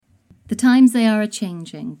The times they are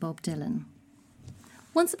a-changing, Bob Dylan.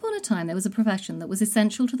 Once upon a time, there was a profession that was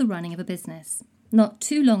essential to the running of a business. Not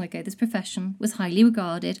too long ago, this profession was highly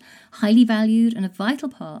regarded, highly valued, and a vital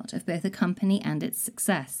part of both a company and its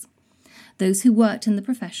success. Those who worked in the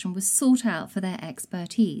profession were sought out for their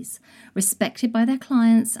expertise, respected by their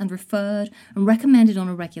clients, and referred and recommended on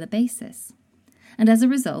a regular basis. And as a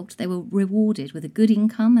result, they were rewarded with a good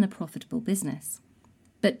income and a profitable business.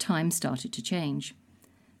 But times started to change.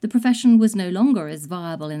 The profession was no longer as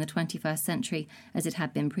viable in the 21st century as it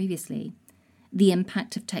had been previously. The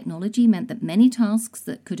impact of technology meant that many tasks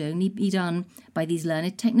that could only be done by these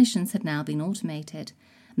learned technicians had now been automated.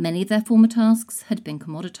 Many of their former tasks had been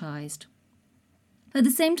commoditized. At the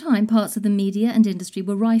same time, parts of the media and industry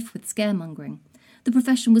were rife with scaremongering. The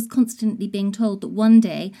profession was constantly being told that one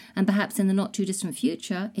day, and perhaps in the not-too-distant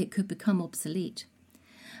future, it could become obsolete.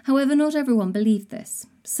 However, not everyone believed this.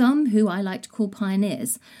 Some, who I like to call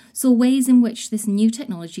pioneers, saw ways in which this new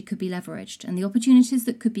technology could be leveraged and the opportunities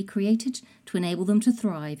that could be created to enable them to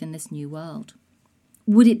thrive in this new world.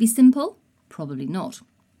 Would it be simple? Probably not.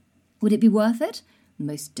 Would it be worth it?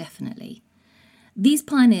 Most definitely. These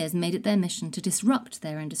pioneers made it their mission to disrupt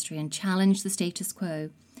their industry and challenge the status quo.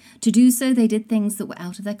 To do so, they did things that were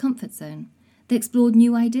out of their comfort zone. They explored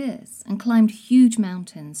new ideas and climbed huge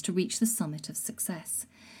mountains to reach the summit of success.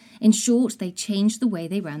 In short, they changed the way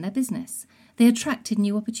they ran their business. They attracted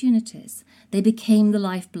new opportunities. They became the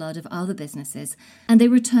lifeblood of other businesses, and they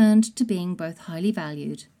returned to being both highly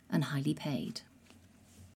valued and highly paid.